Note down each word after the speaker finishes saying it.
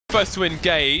First to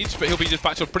engage, but he'll be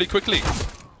dispatched pretty quickly.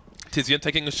 Wtcn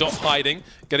taking a shot, hiding,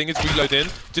 getting his reload in,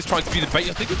 just trying to be the bait.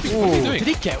 I think what's he doing? Did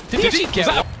he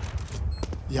get?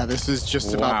 Yeah, this is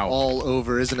just about all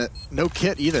over, isn't it? No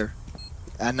kit either.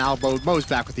 And now Mo's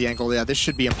back with the angle. Yeah, this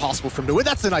should be impossible for him to win.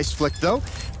 That's a nice flick, though.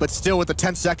 But still, with the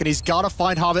 10-second, he's got to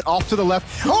find Hobbit off to the left.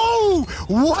 Oh!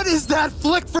 What is that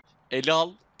flick for? Eli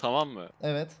al, tamam mı?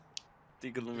 Evet.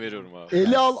 Deagle'ını veriyorum abi.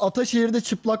 Eli al, Ataşehir'de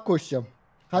çıplak koşacağım.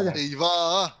 Hadi.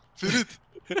 Eyvah! Ferit!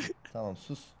 Tamam,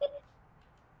 sus.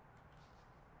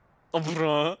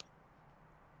 Abura.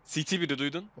 CT biri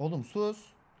duydun. Oğlum sus.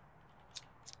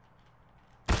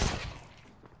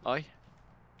 Ay.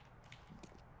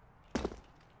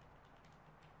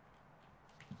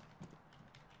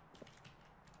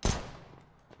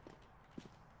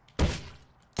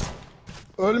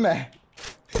 Ölme.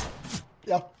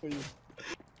 Yapmayın.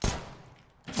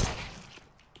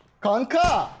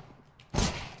 Kanka.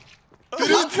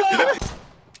 Kanka.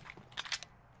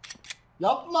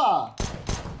 Yapma.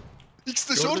 X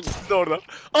de short. Siz de oradan.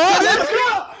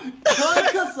 Kanka.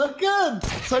 Kanka sakın.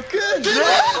 Sakın.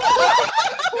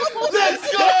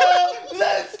 Let's go!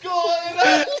 Let's go!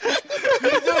 Eren!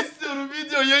 Video istiyorum,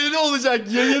 video. Yayını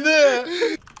olacak, yayını.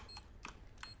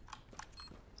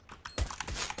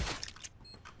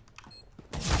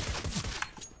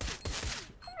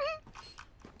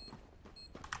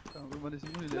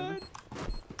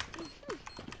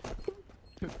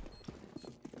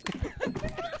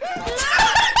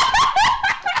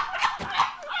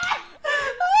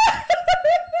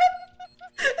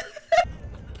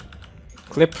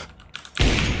 Clip.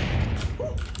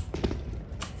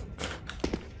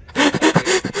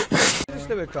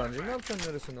 İşte be kancım, ne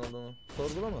yapacaksın neresinde olduğunu?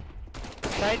 Sorgulama.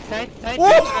 Side.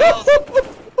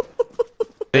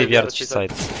 Graveyard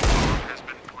side.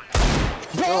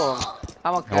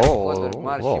 Ama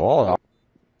karşı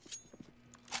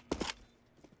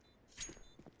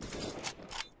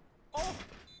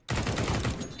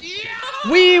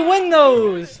We win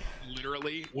those!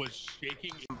 Literally was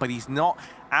shaking. But he's not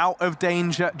out of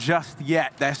danger just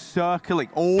yet. They're circling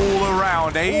all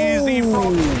around. Easy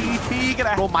from CT. Gonna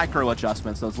little micro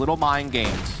adjustments, those little mind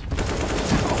games.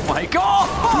 Oh my god!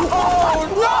 Oh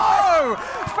no!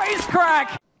 Face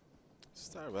crack!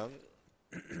 Ben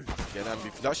gelen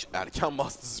bir flash erken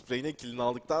bastı spreyine, killini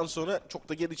aldıktan sonra çok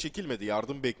da geri çekilmedi.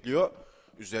 Yardım bekliyor.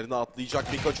 Üzerine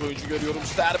atlayacak birkaç oyuncu görüyorum.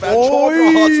 Sterben çok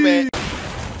rahat ve...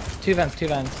 Two vents.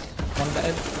 One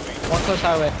dead. One close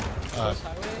highway.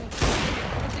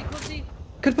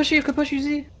 Could push you, Z.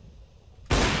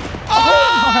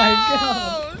 Oh my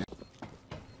god!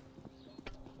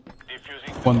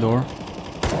 One door.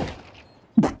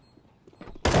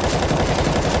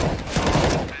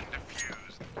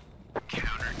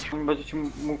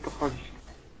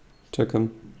 Check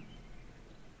him.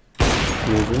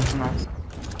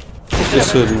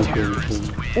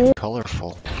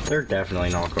 Colorful. They're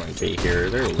definitely not going to be here.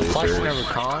 They're losers.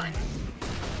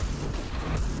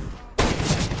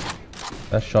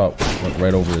 That shot went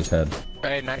right over his head.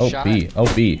 Hey, nice shot. B.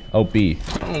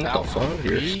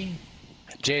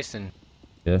 Jason.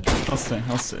 Yeah. I'll say.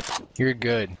 You're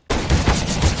good.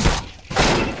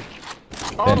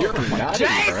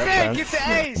 Jason, get the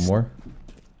ace! One more.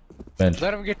 Bench.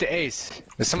 Let him get the ace.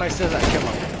 If somebody says that, kill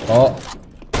him. Oh.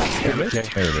 There it is.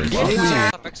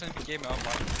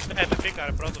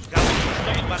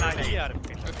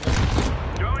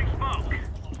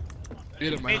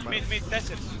 Mid,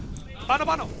 desert.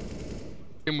 Pano.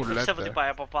 Stavo tipo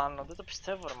je popálno, to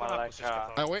pistevo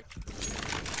malaka. Wait.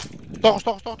 Toch.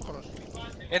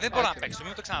 Δεν μπορώ να παίξω, μην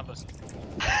μου το ξαναπείς.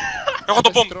 Έχω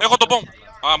το bomb.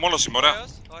 Α, μόνος είμαι, ωραία.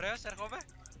 Ωραίος, έρχομαι.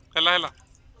 Έλα.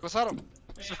 Κοσάρω.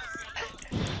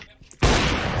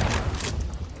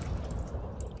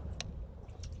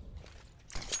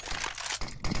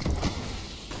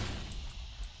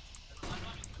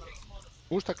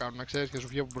 Πούς τα κάνουν, να ξέρεις, και σου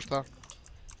βγει από μπροστά.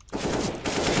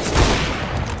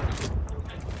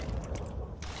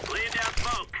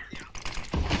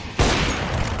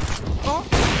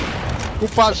 Πού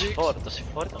πάζει? Το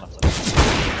συμφόρη ήταν αυτό.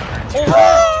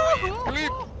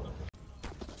 Κλιπ!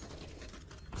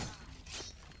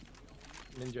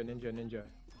 Ninja.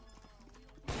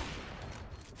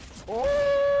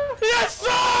 Yes,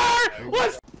 sir!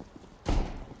 What's...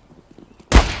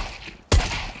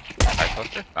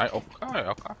 Okay.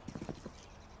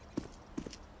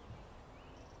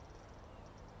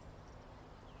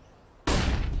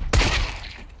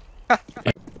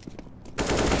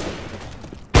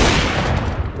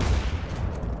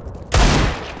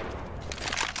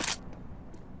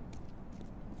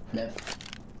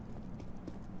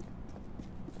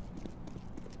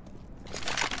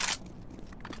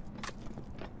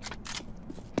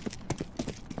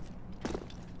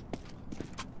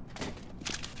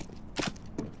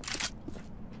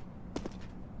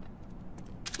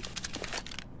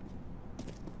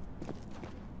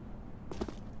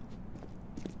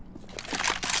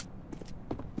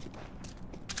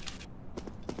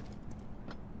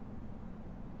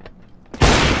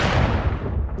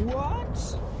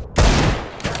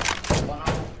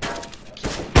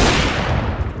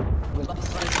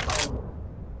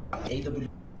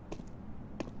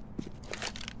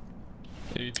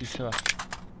 AWP'si var.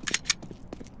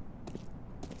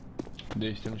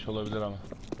 Değiştirmiş olabilir ama.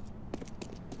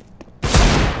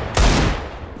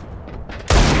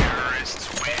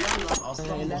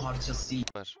 Aslan bu harcası.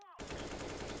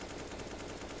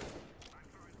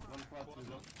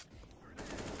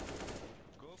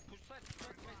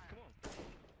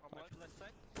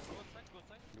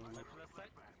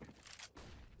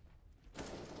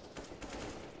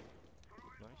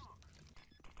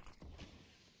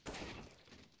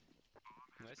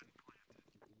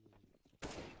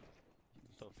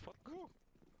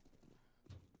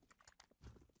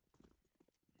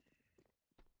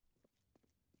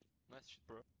 Nice shit,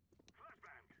 bro.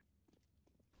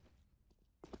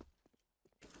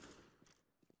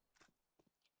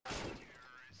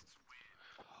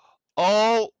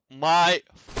 Oh my.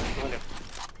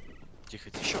 Тихо,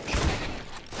 тихо.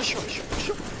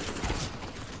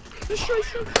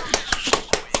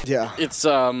 Yeah. It's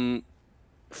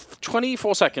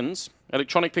 24 seconds.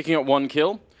 Electronic picking up 1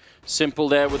 kill. Simple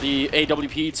there with the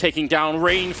AWP taking down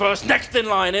Rain first. Next in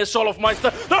line is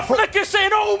Solofmeister. The flick is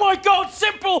in. Oh my god,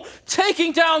 Simple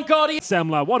taking down Guardian.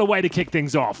 Semler, what a way to kick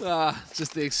things off.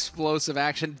 Just the explosive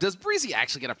action. Does Breezy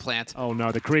actually get a plant? Oh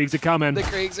no, the Kriegs are coming. The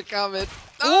Kriegs are coming.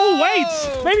 Oh, wait!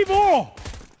 Maybe more!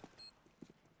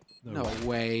 No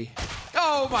way.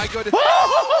 Oh my goodness.